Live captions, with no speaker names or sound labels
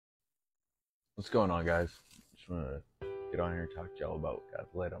What's going on, guys? Just want to get on here and talk to y'all about what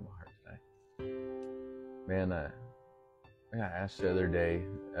God's laid on my heart today. Man, I got asked the other day,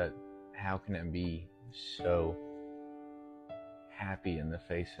 how can I be so happy in the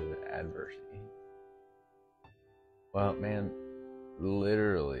face of adversity? Well, man,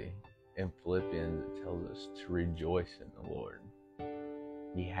 literally in Philippians it tells us to rejoice in the Lord.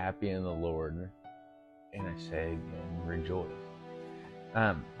 Be happy in the Lord, and I say again, rejoice.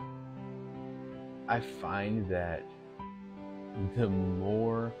 I find that the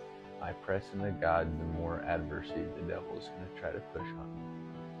more I press into God, the more adversity the devil is going to try to push on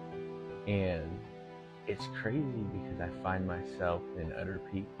me. And it's crazy because I find myself in utter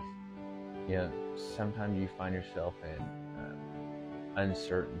peace. You know, sometimes you find yourself in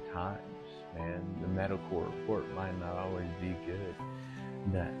uncertain times, man. The medical report might not always be good.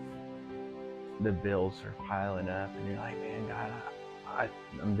 The bills are piling up, and you're like, man, God,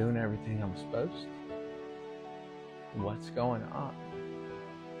 I'm doing everything I'm supposed to. What's going on?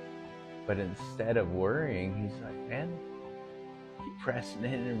 But instead of worrying, he's like, man, keep pressing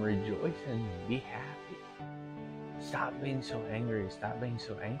in and rejoicing. Be happy. Stop being so angry. Stop being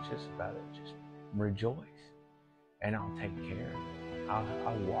so anxious about it. Just rejoice, and I'll take care of it.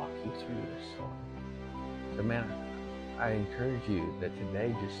 I'll walk you through this storm. So, man, I encourage you that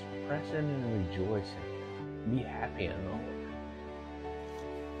today just press in and rejoice and be happy in the Lord.